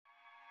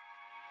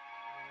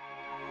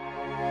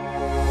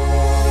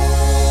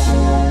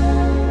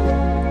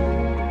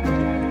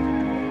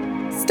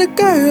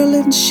girl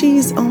and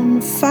she's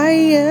on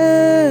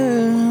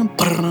fire.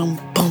 Boom,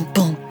 boom,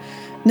 boom.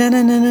 Na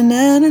na na na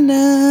na na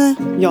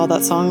na. Y'all,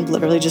 that song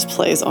literally just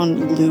plays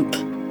on loop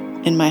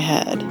in my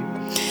head.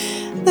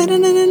 Na na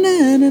na na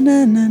na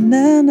na na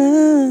na na.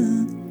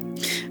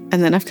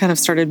 And then I've kind of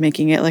started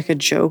making it like a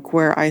joke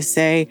where I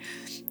say,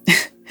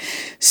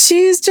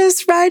 she's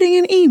just writing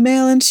an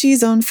email and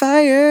she's on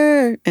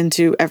fire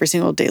into every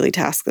single daily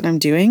task that I'm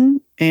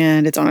doing.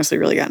 And it's honestly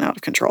really gotten out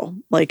of control.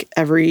 Like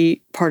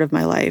every part of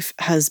my life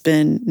has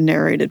been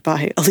narrated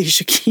by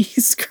Alicia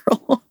Keys'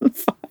 Girl on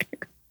Fire.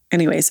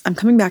 Anyways, I'm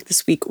coming back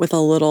this week with a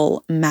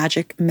little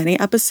magic mini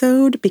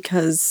episode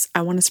because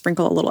I want to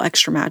sprinkle a little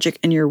extra magic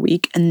in your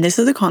week. And this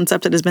is a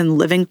concept that has been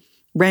living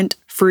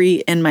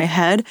rent-free in my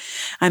head.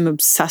 I'm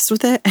obsessed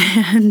with it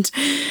and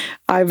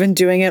I've been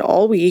doing it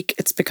all week.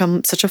 It's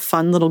become such a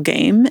fun little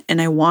game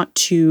and I want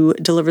to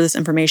deliver this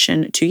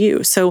information to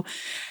you. So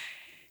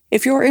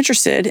if you're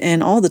interested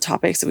in all the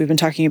topics that we've been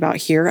talking about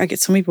here, I get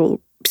so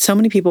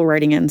many people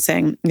writing in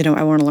saying,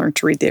 I want to learn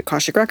to read the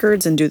Akashic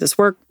Records and do this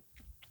work.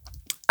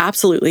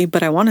 Absolutely.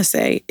 But I want to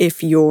say,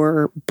 if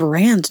you're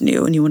brand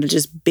new and you want to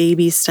just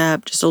baby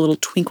step, just a little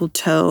twinkle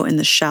toe in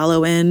the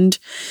shallow end,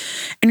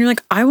 and you're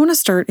like, I want to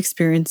start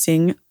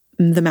experiencing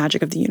the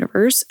magic of the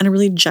universe in a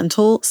really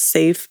gentle,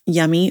 safe,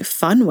 yummy,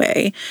 fun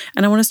way,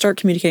 and I want to start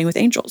communicating with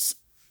angels,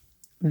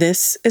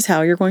 this is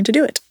how you're going to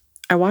do it.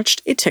 I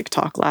watched a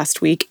TikTok last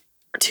week,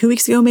 or 2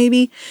 weeks ago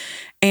maybe,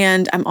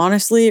 and I'm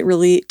honestly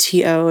really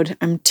TO'd.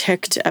 I'm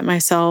ticked at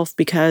myself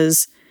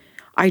because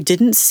I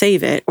didn't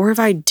save it, or if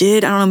I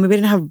did, I don't know, maybe I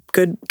didn't have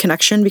good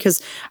connection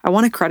because I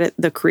want to credit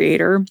the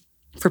creator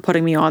for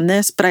putting me on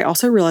this, but I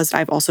also realized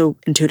I've also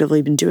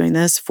intuitively been doing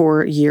this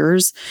for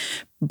years,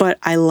 but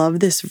I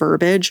love this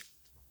verbiage.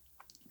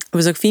 It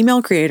was a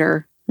female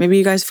creator. Maybe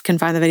you guys can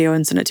find the video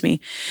and send it to me.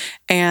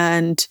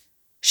 And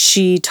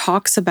she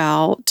talks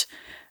about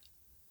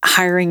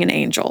hiring an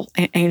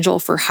angel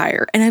for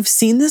hire. And I've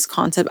seen this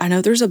concept. I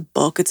know there's a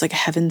book. It's like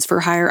Heavens for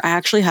Hire. I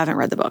actually haven't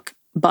read the book,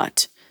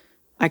 but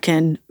I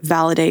can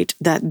validate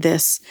that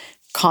this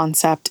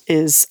concept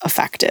is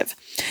effective.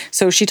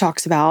 So she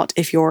talks about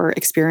if you're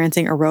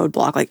experiencing a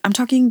roadblock, like I'm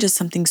talking just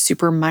something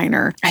super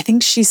minor. I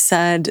think she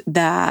said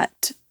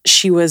that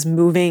she was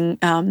moving,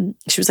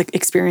 she was like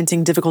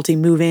experiencing difficulty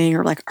moving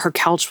or like her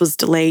couch was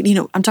delayed.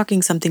 I'm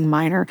talking something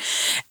minor.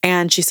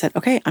 And she said,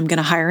 okay, I'm going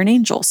to hire an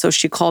angel. So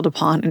she called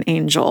upon an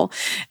angel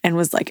and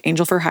was like,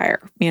 angel for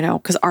hire,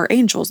 because our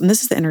angels, and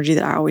this is the energy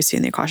that I always see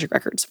in the Akashic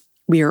Records.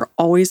 We are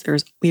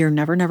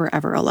never, never,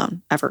 ever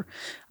alone, ever.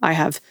 I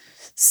have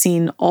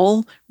seen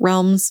all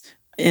realms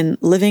in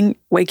living,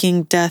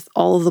 waking, death,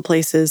 all of the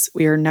places.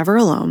 We are never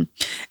alone.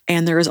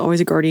 And there is always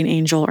a guardian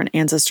angel or an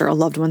ancestor, a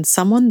loved one,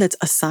 someone that's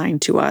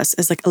assigned to us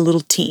as like a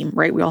little team,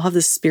 right? We all have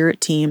this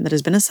spirit team that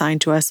has been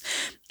assigned to us.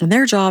 And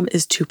their job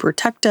is to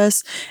protect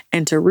us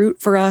and to root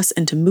for us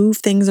and to move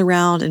things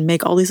around and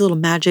make all these little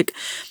magic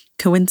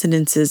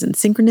coincidences and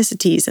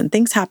synchronicities and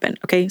things happen.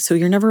 Okay. So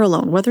you're never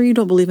alone. Whether you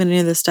don't believe in any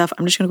of this stuff,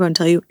 I'm just going to go ahead and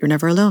tell you, you're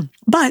never alone.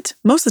 But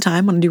most of the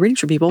time when I do readings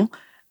for people,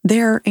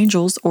 their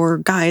angels or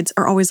guides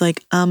are always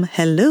like,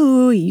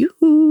 hello,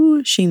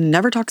 you. She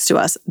never talks to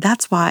us.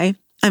 That's why,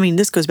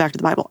 this goes back to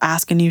the Bible,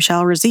 ask and you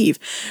shall receive,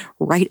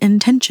 right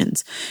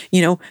intentions.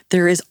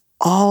 There is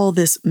all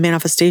this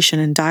manifestation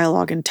and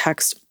dialogue and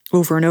text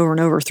over and over and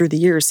over through the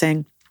years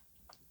saying,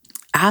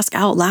 ask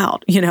out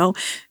loud,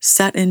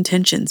 set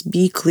intentions,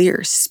 be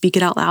clear, speak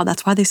it out loud.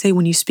 That's why they say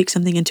when you speak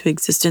something into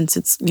existence,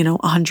 it's,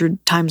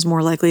 100 times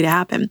more likely to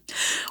happen.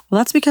 Well,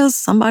 that's because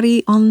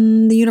somebody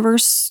on the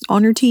universe,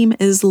 on your team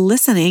is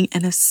listening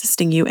and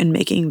assisting you in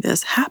making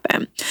this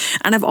happen.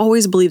 And I've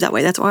always believed that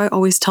way. That's why I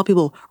always tell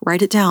people,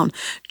 write it down.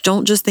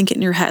 Don't just think it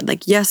in your head.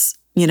 Like, yes,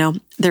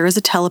 there is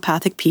a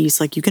telepathic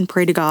piece, like you can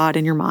pray to God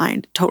in your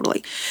mind,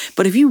 totally.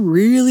 But if you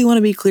really want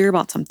to be clear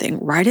about something,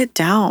 write it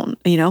down,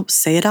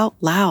 say it out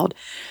loud,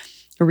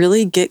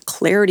 really get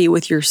clarity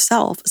with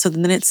yourself. So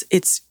then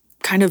it's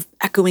kind of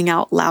echoing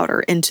out louder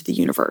into the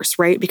universe,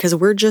 right? Because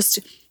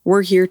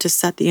we're here to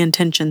set the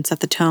intention, set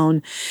the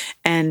tone.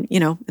 And,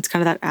 it's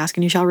kind of that ask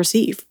and you shall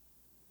receive.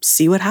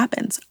 See what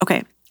happens.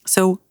 Okay.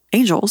 So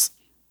angels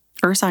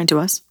are assigned to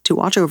us to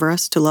watch over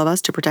us, to love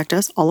us, to protect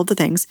us, all of the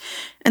things.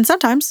 And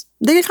sometimes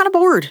they get kind of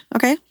bored,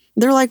 okay?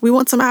 They're like, we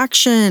want some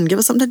action. Give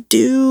us something to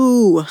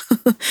do.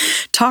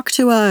 Talk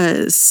to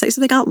us. Say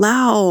something out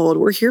loud.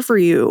 We're here for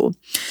you.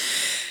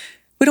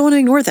 We don't want to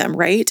ignore them,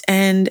 right?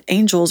 And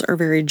angels are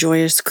very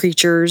joyous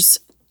creatures,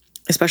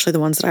 especially the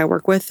ones that I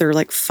work with. They're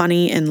like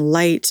funny and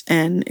light,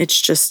 and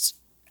it's just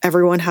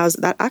everyone has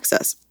that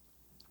access.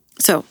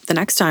 So the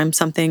next time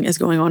something is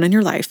going on in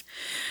your life,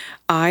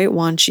 I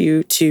want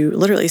you to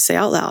literally say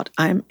out loud,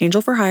 I'm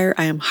angel for hire.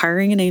 I am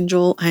hiring an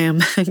angel. I am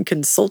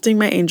consulting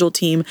my angel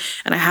team,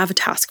 and I have a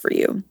task for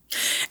you.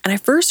 And I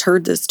first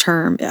heard this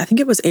term, I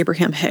think it was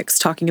Abraham Hicks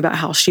talking about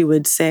how she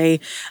would say,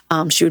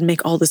 she would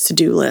make all this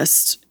to-do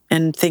list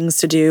and things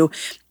to do.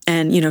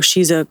 And,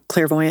 she's a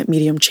clairvoyant,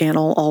 medium,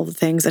 channel, all the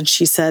things. And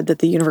she said that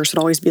the universe would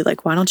always be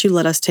like, why don't you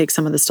let us take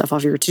some of this stuff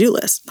off your to-do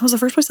list? That was the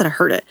first place that I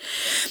heard it.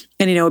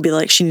 And, it would be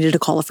like, she needed to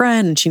call a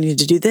friend and she needed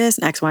to do this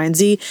and X, Y, and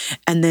Z.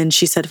 And then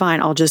she said,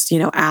 fine, I'll just,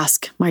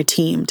 ask my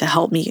team to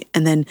help me.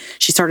 And then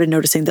she started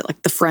noticing that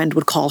like the friend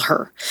would call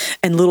her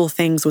and little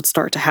things would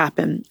start to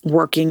happen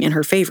working in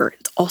her favor.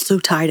 It's also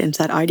tied into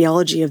that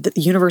ideology of that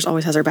the universe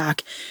always has her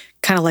back.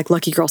 Kind of like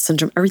lucky girl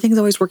syndrome. Everything's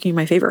always working in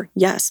my favor.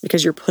 Yes,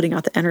 because you're putting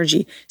out the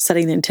energy,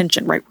 setting the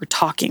intention, right? We're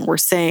talking, we're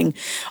saying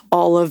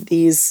all of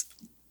these,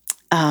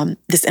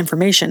 this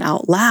information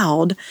out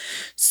loud.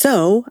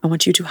 So I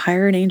want you to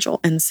hire an angel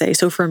and say,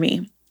 so for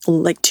me,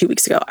 like 2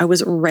 weeks ago, I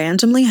was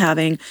randomly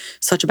having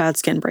such a bad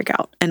skin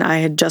breakout. And I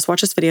had just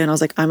watched this video and I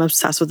was like, I'm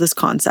obsessed with this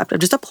concept. I'm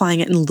just applying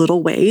it in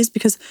little ways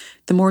because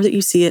the more that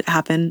you see it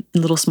happen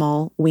in little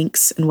small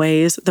winks and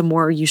ways, the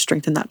more you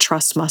strengthen that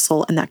trust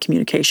muscle and that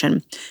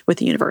communication with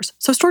the universe.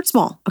 So start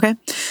small, okay?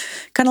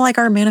 Kind of like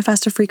our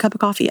Manifest a Free Cup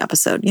of Coffee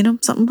episode,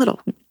 something little.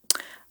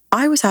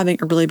 I was having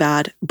a really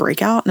bad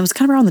breakout and it was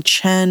kind of around the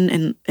chin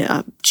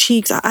and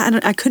cheeks.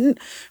 I couldn't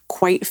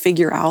quite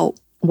figure out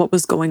what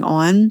was going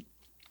on.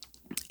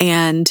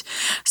 And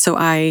so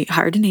I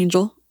hired an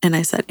angel and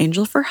I said,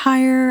 angel for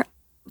hire,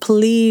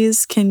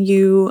 please, can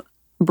you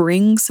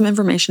bring some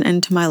information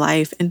into my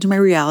life, into my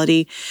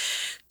reality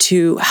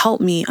to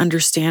help me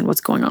understand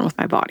what's going on with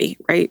my body,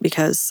 right?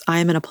 Because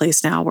I'm in a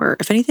place now where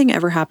if anything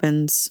ever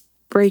happens,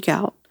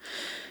 breakout,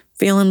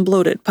 feeling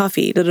bloated,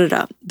 puffy,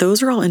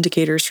 those are all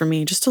indicators for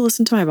me just to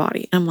listen to my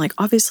body. And I'm like,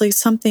 obviously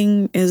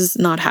something is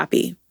not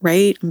happy,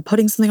 right? I'm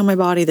putting something on my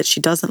body that she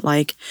doesn't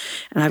like,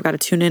 and I've got to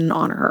tune in and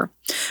honor her.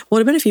 Well,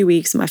 it had been a few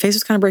weeks and my face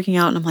was kind of breaking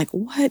out and I'm like,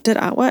 what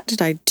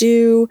did I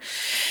do?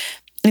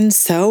 And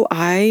so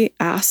I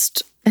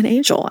asked an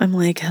angel. I'm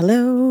like,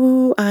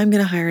 hello, I'm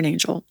going to hire an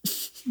angel.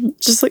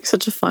 Just like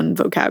such a fun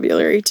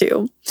vocabulary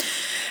too.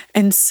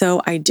 And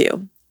so I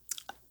do.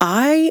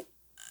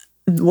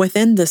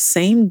 Within the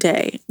same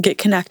day, get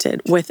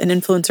connected with an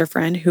influencer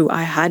friend who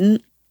I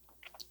hadn't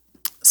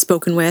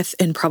spoken with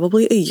in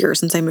probably a year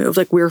since I moved.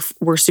 Like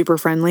we're super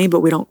friendly,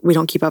 but we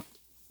don't keep up,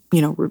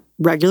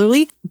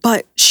 regularly.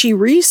 But she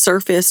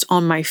resurfaced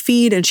on my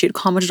feed and she had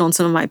commented on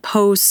some of my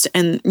posts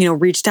and,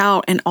 reached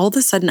out. And all of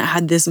a sudden I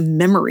had this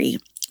memory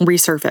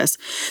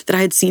resurface that I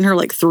had seen her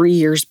like 3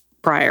 years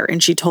prior.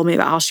 And she told me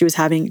about how she was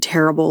having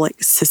terrible like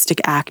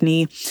cystic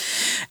acne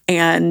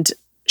and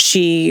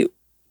she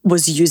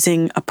was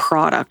using a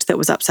product that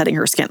was upsetting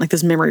her skin. Like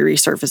this memory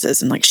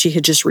resurfaces and like she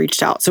had just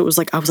reached out. So it was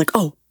like, I was like,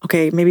 oh,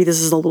 okay, maybe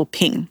this is a little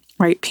ping,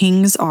 right?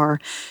 Pings are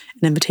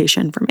an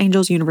invitation from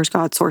angels, universe,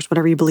 God, source,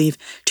 whatever you believe,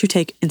 to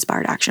take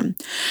inspired action.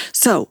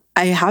 So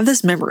I have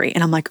this memory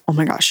and I'm like, oh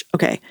my gosh,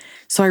 okay.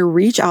 So I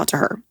reach out to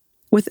her.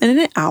 Within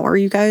an hour,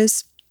 you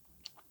guys,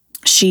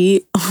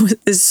 she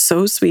is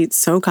so sweet,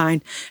 so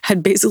kind,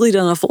 had basically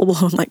done a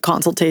full-blown like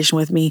consultation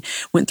with me,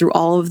 went through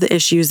all of the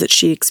issues that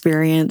she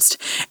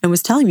experienced and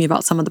was telling me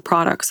about some of the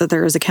products that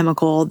there is a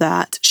chemical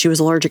that she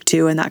was allergic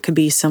to and that could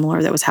be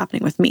similar that was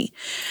happening with me.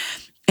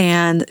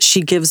 And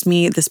she gives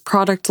me this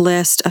product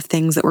list of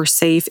things that were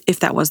safe if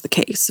that was the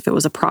case. If it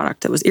was a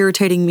product that was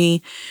irritating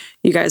me,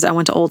 you guys, I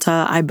went to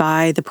Ulta, I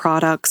buy the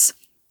products.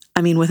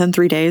 I mean, within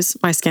 3 days,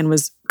 my skin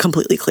was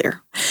completely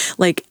clear.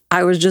 Like,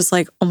 I was just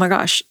like, oh my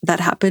gosh,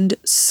 that happened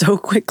so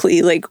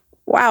quickly. Like,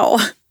 wow.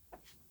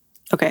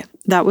 Okay,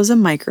 that was a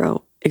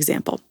micro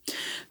example.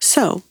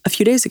 So a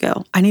few days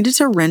ago, I needed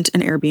to rent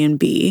an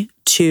Airbnb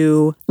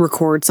to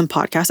record some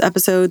podcast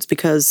episodes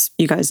because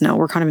you guys know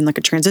we're kind of in like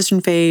a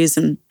transition phase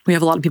and we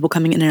have a lot of people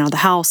coming in and out of the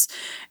house.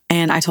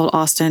 And I told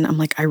Austin, I'm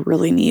like, I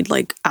really need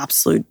like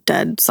absolute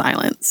dead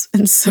silence.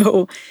 And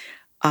so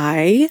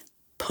I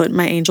put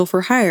my angel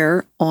for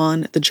hire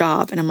on the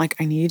job. And I'm like,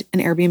 I need an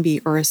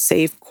Airbnb or a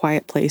safe,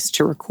 quiet place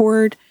to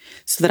record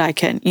so that I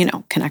can,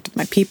 connect with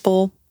my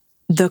people.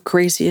 The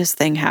craziest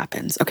thing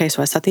happens. Okay,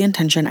 so I set the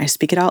intention, I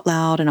speak it out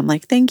loud, and I'm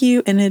like, thank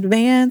you in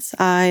advance.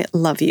 I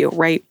love you,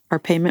 right? Our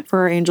payment for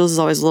our angels is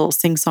always a little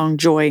sing-song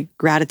joy,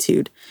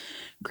 gratitude.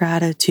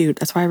 Gratitude.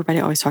 That's why everybody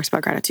always talks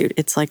about gratitude.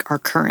 It's like our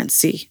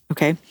currency,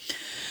 okay?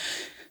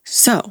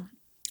 So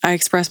I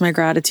express my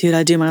gratitude.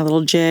 I do my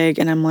little jig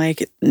and I'm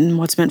like,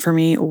 what's meant for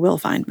me will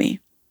find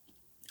me.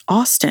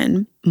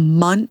 Austin,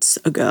 months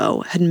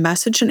ago, had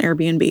messaged an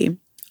Airbnb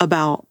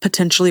about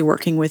potentially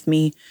working with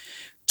me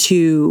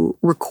to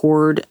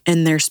record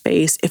in their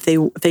space if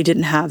they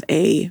didn't have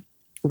a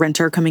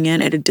renter coming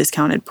in at a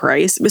discounted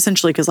price,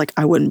 essentially because like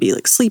I wouldn't be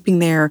like sleeping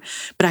there,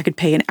 but I could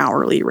pay an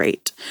hourly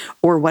rate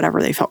or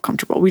whatever they felt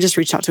comfortable. We just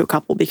reached out to a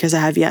couple because I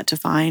have yet to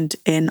find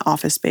an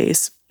office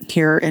space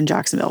here in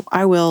Jacksonville.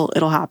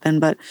 It'll happen,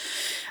 but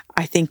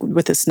I think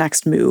with this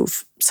next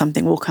move,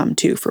 something will come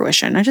to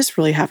fruition. I just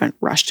really haven't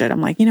rushed it.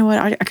 I'm like, you know what?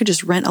 I could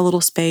just rent a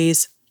little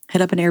space,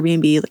 hit up an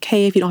Airbnb, like,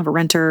 hey, if you don't have a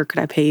renter, could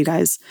I pay you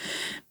guys,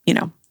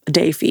 a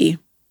day fee,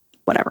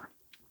 whatever.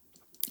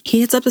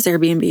 He hits up this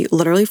Airbnb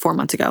literally 4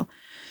 months ago.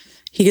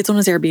 He gets on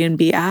his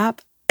Airbnb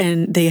app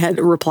and they had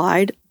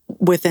replied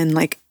within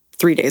like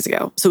 3 days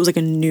ago. So it was like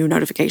a new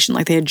notification.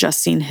 Like they had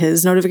just seen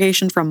his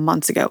notification from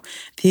months ago,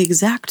 the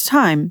exact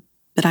time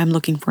that I'm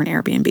looking for an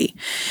Airbnb.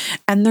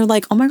 And they're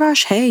like, oh my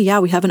gosh, hey, yeah,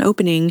 we have an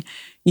opening.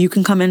 You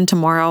can come in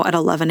tomorrow at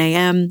 11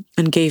 a.m.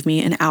 and gave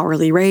me an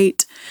hourly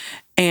rate.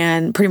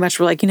 And pretty much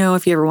we're like,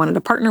 if you ever wanted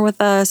to partner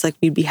with us, like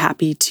we'd be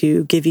happy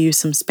to give you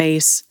some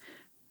space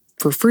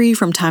for free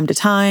from time to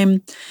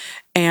time.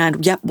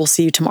 And yep, we'll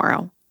see you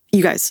tomorrow.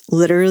 You guys,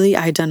 literally,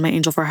 I had done my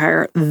Angel for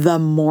Hire the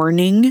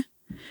morning,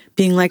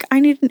 being like, I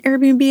need an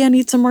Airbnb. I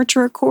need somewhere to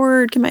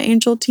record. Can my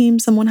Angel team,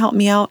 someone help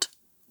me out?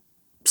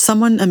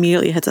 Someone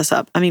immediately hits us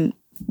up. I mean,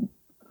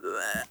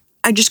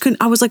 I just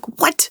couldn't. I was like,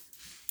 what?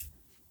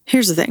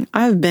 Here's the thing.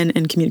 I've been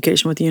in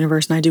communication with the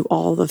universe and I do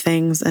all the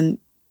things. And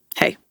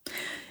hey,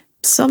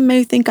 some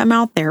may think I'm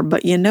out there,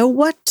 but you know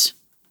what?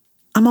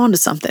 I'm onto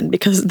something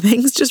because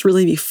things just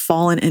really be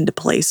falling into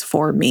place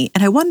for me.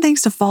 And I want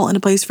things to fall into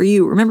place for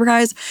you. Remember,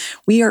 guys,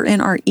 we are in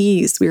our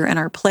ease. We are in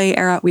our play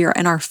era. We are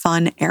in our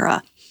fun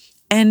era.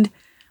 And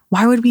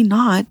why would we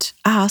not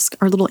ask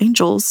our little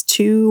angels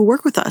to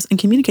work with us and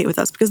communicate with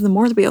us? Because the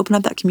more that we open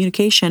up that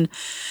communication,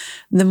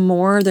 the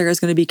more there is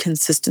going to be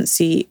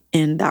consistency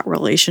in that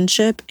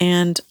relationship.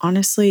 And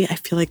honestly, I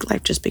feel like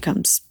life just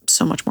becomes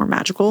so much more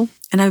magical.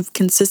 And I've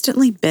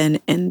consistently been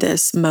in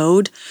this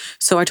mode.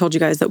 So I told you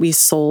guys that we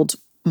sold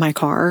my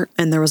car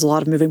and there was a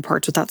lot of moving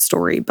parts with that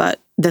story, but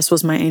this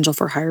was my Angel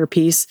for Hire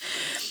piece.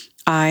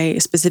 I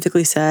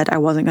specifically said I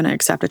wasn't going to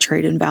accept a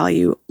trade-in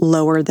value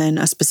lower than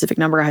a specific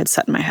number I had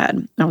set in my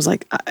head. I was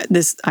like,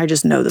 I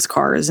just know this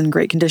car is in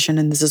great condition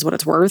and this is what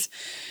it's worth.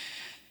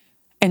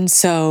 And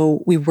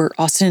so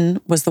Austin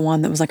was the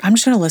one that was like, I'm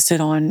just going to list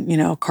it on,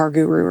 Car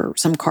Guru or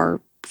some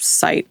car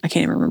site. I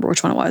can't even remember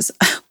which one it was.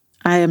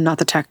 I am not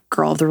the tech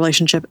girl of the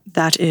relationship.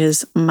 That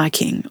is my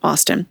king,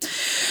 Austin.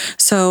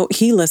 So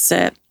he lists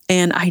it.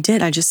 And I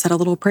just said a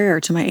little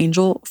prayer to my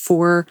Angel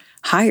for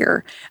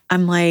Hire.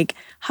 I'm like,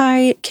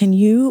 hi, can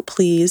you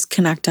please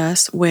connect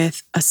us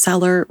with a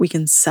seller? We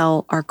can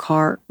sell our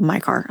car, my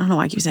car. I don't know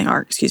why I keep saying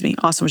our, excuse me.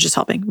 Austin was just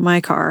helping.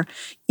 My car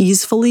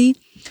easily,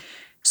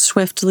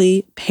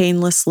 swiftly,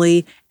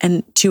 painlessly,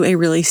 and to a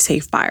really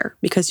safe buyer.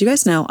 Because you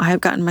guys know I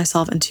have gotten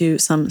myself into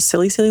some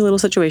silly, silly little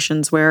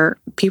situations where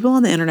people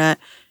on the internet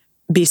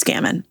be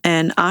scamming.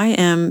 And I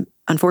am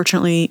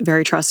unfortunately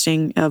very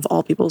trusting of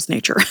all people's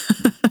nature.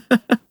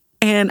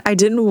 And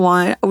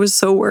I was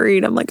so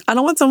worried. I'm like, I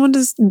don't want someone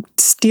to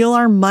steal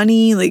our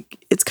money. Like,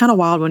 it's kind of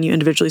wild when you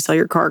individually sell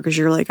your car because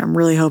you're like, I'm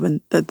really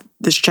hoping that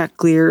this check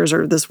clears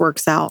or this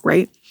works out,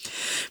 right?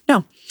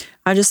 No,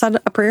 I just said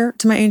a prayer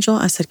to my Angel.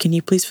 I said, can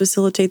you please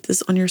facilitate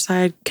this on your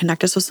side?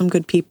 Connect us with some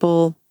good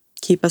people,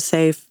 keep us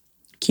safe,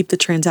 keep the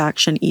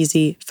transaction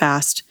easy,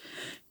 fast.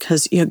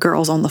 Because,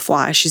 girl's on the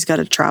fly. She's got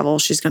to travel.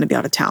 She's going to be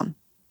out of town.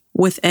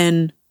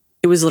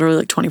 It was literally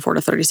like 24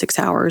 to 36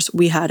 hours.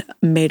 We had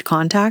made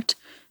contact.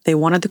 They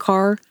wanted the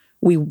car.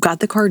 We got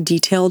the car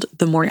detailed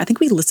the morning. I think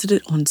we listed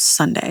it on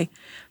Sunday.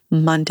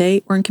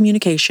 Monday, we're in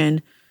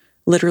communication.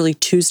 Literally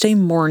Tuesday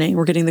morning,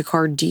 we're getting the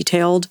car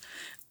detailed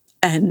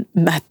and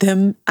met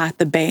them at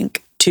the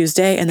bank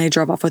Tuesday. And they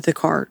drove off with the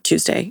car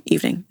Tuesday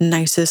evening.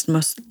 Nicest,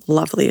 most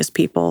loveliest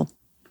people.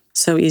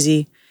 So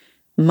easy.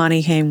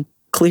 Money came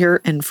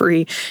clear and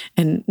free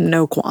and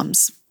no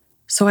qualms.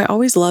 So I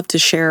always love to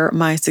share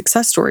my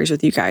success stories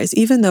with you guys,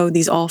 even though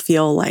these all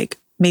feel like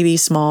maybe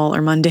small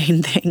or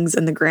mundane things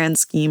in the grand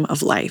scheme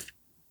of life.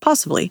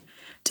 Possibly.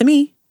 To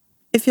me,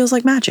 it feels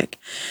like magic.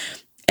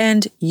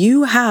 And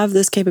you have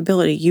this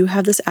capability. You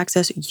have this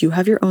access. You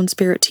have your own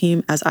spirit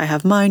team, as I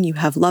have mine. You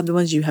have loved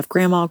ones. You have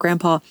grandma,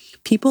 grandpa,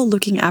 people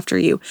looking after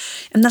you.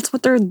 And that's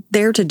what they're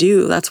there to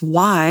do. That's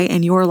why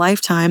in your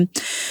lifetime,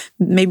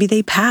 maybe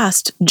they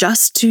passed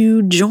just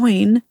to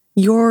join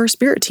your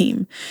spirit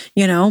team.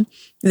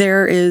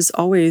 There is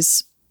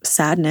always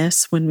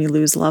sadness when we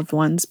lose loved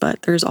ones,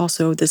 but there's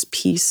also this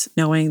peace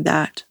knowing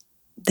that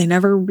they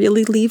never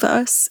really leave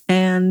us.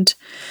 And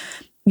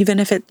even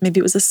if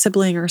maybe it was a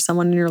sibling or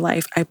someone in your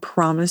life, I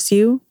promise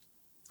you,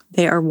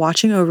 they are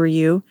watching over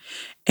you.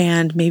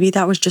 And maybe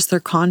that was just their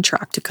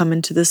contract to come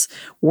into this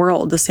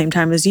world the same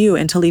time as you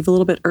and to leave a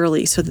little bit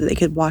early so that they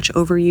could watch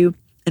over you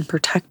and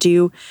protect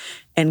you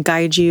and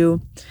guide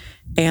you.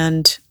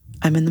 And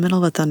I'm in the middle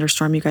of a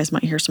thunderstorm. You guys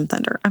might hear some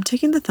thunder. I'm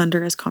taking the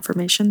thunder as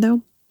confirmation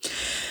though.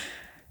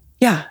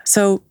 Yeah,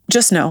 so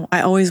just know,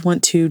 I always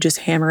want to just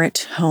hammer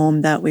it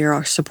home that we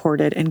are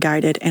supported and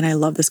guided, and I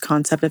love this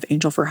concept of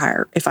Angel for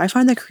Hire. If I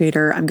find the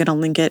creator, I'm going to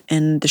link it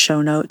in the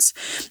show notes.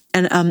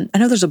 And I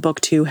know there's a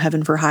book too,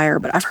 Heaven for Hire,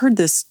 but I've heard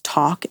this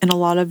talk in a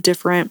lot of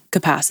different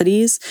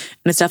capacities,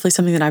 and it's definitely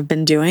something that I've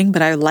been doing,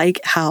 but I like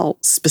how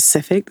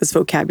specific this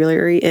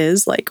vocabulary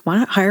is. Like, why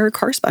not hire a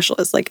car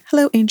specialist? Like,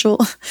 hello, Angel.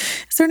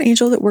 Is there an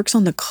angel that works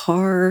on the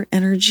car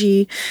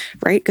energy,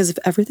 right? Because if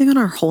everything on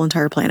our whole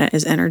entire planet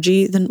is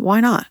energy, then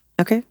why not?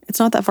 Okay, it's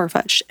not that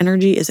far-fetched.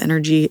 Energy is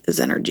energy is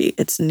energy.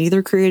 It's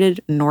neither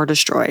created nor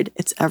destroyed.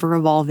 It's ever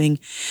evolving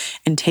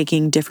and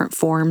taking different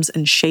forms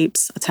and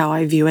shapes. That's how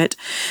I view it.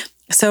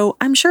 So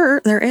I'm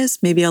sure there is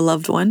maybe a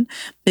loved one.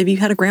 Maybe you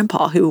had a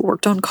grandpa who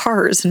worked on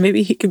cars, and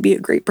maybe he could be a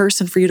great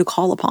person for you to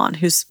call upon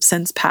who's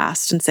since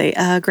passed and say,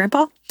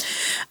 Grandpa,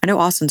 I know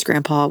Austin's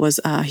grandpa was,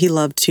 he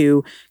loved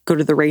to go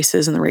to the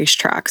races and the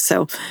racetrack.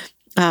 So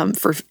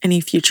for any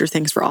future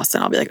things for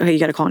Austin, I'll be like, okay, you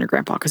got to call on your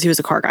grandpa because he was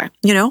a car guy.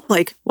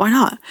 Like, why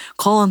not?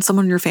 Call on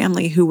someone in your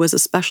family who was a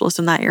specialist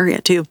in that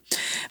area too.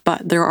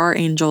 But there are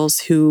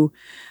angels who,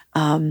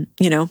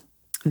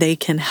 they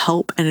can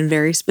help in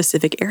very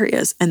specific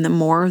areas. And the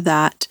more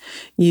that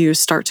you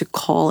start to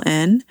call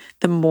in,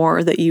 the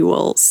more that you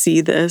will see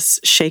this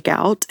shake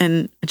out.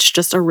 And it's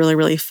just a really,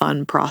 really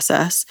fun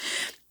process.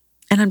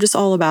 And I'm just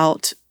all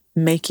about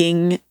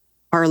making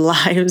our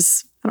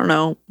lives,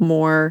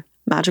 more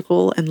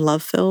magical and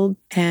love-filled.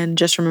 And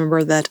just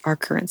remember that our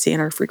currency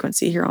and our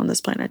frequency here on this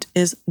planet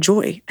is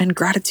joy and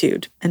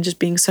gratitude and just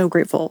being so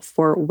grateful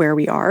for where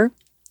we are.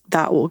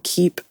 That will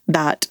keep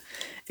that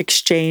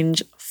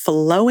exchange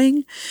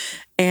flowing.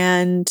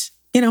 And,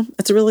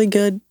 it's a really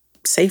good,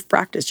 safe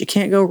practice. You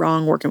can't go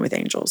wrong working with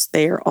angels.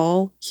 They are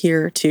all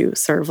here to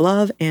serve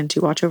love and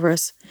to watch over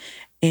us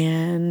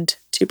and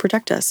to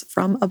protect us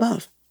from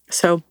above.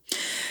 So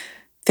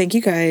thank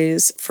you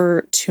guys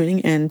for tuning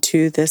in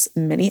to this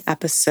mini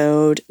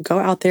episode. Go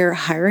out there,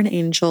 hire an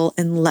angel,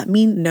 and let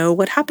me know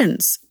what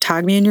happens.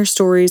 Tag me in your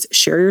stories,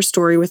 share your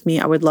story with me.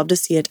 I would love to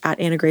see it at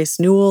Anna Grace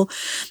Newell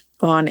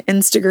on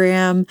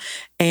Instagram.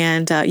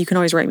 And you can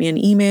always write me an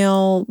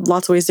email.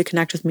 Lots of ways to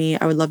connect with me.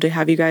 I would love to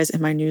have you guys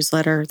in my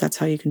newsletter. That's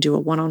how you can do a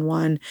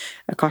one-on-one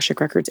Akashic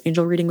Records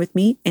angel reading with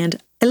me.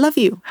 And I love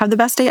you. Have the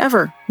best day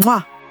ever.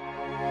 Mwah.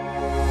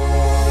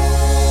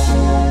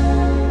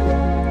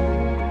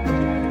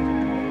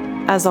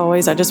 As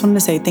always, I just wanted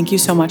to say thank you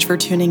so much for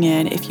tuning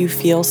in. If you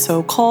feel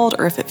so called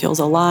or if it feels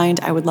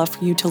aligned, I would love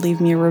for you to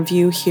leave me a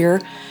review here.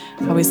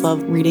 I always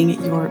love reading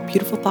your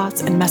beautiful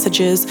thoughts and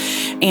messages.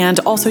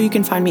 And also you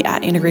can find me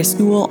at Anna Grace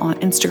Newell on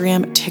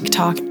Instagram,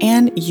 TikTok,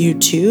 and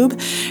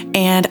YouTube.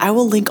 And I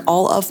will link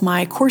all of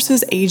my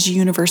courses, Age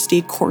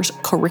University course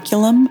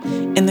curriculum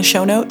in the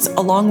show notes,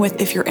 along with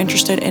if you're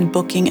interested in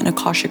booking an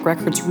Akashic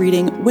Records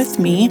reading with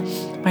me.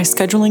 My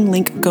scheduling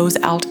link goes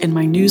out in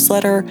my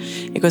newsletter.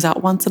 It goes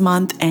out once a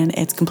month and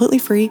it's completely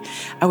free.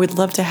 I would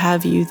love to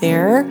have you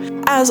there.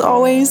 As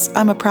always,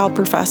 I'm a proud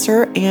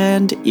professor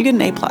and you get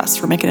an A+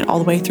 for making it all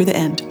the way through the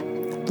end.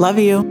 Love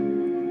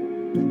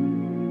you.